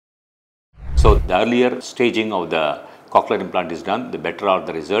So the earlier staging of the cochlear implant is done, the better are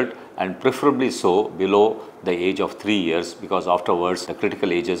the result, and preferably so below the age of 3 years, because afterwards the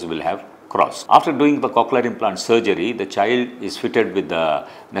critical ages will have crossed. After doing the cochlear implant surgery, the child is fitted with the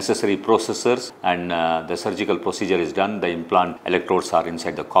necessary processors, and the surgical procedure is done. The implant electrodes are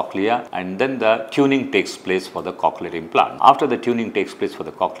inside the cochlea, and then the tuning takes place for the cochlear implant. After the tuning takes place for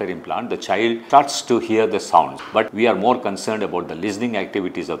the cochlear implant, the child starts to hear the sounds, but we are more concerned about the listening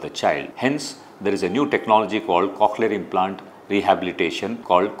activities of the child. Hence, there is a new technology called cochlear implant rehabilitation,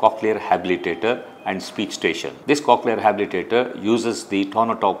 called Cochlear Rehabilitator and speech station. This cochlear rehabilitator uses the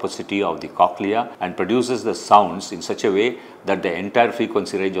tonotonicity of the cochlea and produces the sounds in such a way that the entire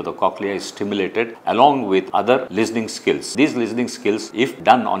frequency range of the cochlea is stimulated along with other listening skills. These listening skills, if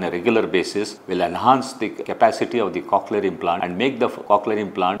done on a regular basis, will enhance the capacity of the cochlear implant and make the cochlear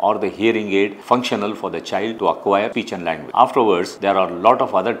implant or the hearing aid functional for the child to acquire speech and language. Afterwards, there are a lot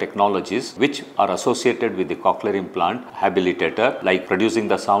of other technologies which are associated with the cochlear implant rehabilitator, like producing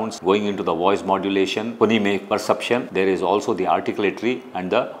the sounds, going into the voice modulation, phonemic perception. There is also the articulatory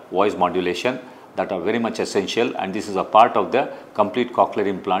and the voice modulation that are very much essential, and this is a part of the complete cochlear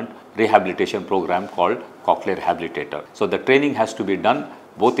implant rehabilitation program called Cochlear Rehabilitator. So the training has to be done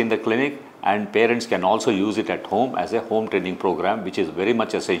both in the clinic, and parents can also use it at home as a home training program, which is very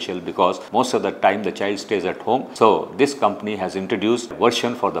much essential because most of the time the child stays at home. So this company has introduced a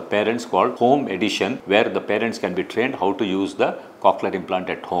version for the parents called Home Edition, where the parents can be trained how to use the cochlear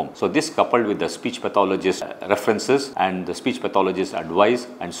implant at home. So this, coupled with the speech pathologist references and the speech pathologist advice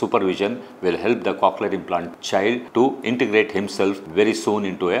and supervision, will help the cochlear implant child to integrate himself very soon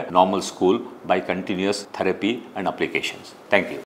into a normal school by continuous therapy and applications. Thank you.